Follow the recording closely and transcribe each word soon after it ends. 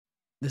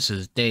This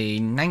is day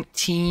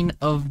 19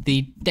 of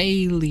the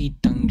daily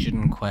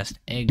dungeon quest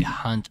egg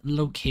hunt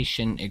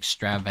location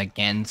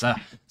extravaganza.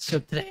 So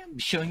today I'm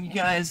showing you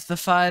guys the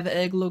 5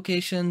 egg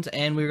locations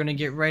and we're going to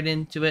get right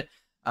into it.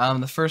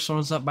 The first one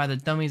is up by the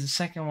dummies, the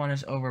second one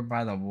is over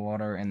by the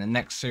water, and the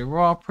next 3 we're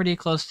all pretty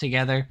close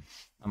together.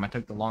 I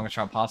took the longest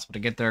route possible to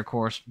get there, of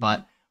course,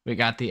 but we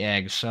got the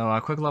eggs. So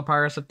a quick little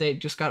progress update,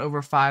 just got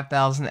over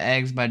 5,000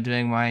 eggs by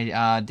doing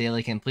my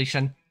daily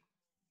completion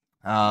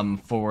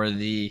for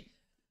the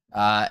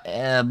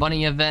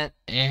bunny event,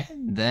 and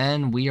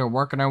then we are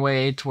working our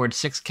way towards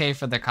 6K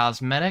for the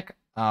cosmetic.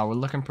 We're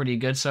looking pretty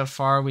good so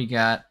far. We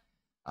got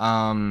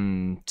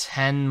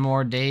 10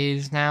 more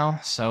days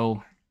now,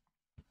 so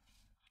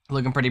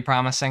looking pretty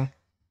promising.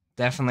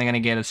 Definitely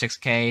gonna get a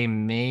 6K,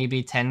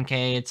 maybe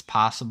 10K. It's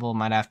possible.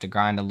 Might have to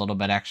grind a little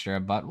bit extra,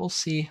 but we'll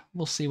see.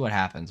 We'll see what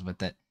happens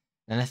with it.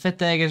 And the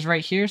 5th egg is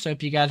right here, so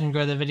if you guys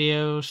enjoy the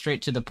video,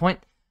 straight to the point,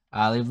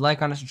 leave a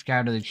like on it,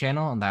 subscribe to the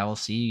channel, and I will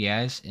see you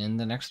guys in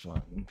the next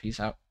one. Peace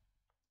out.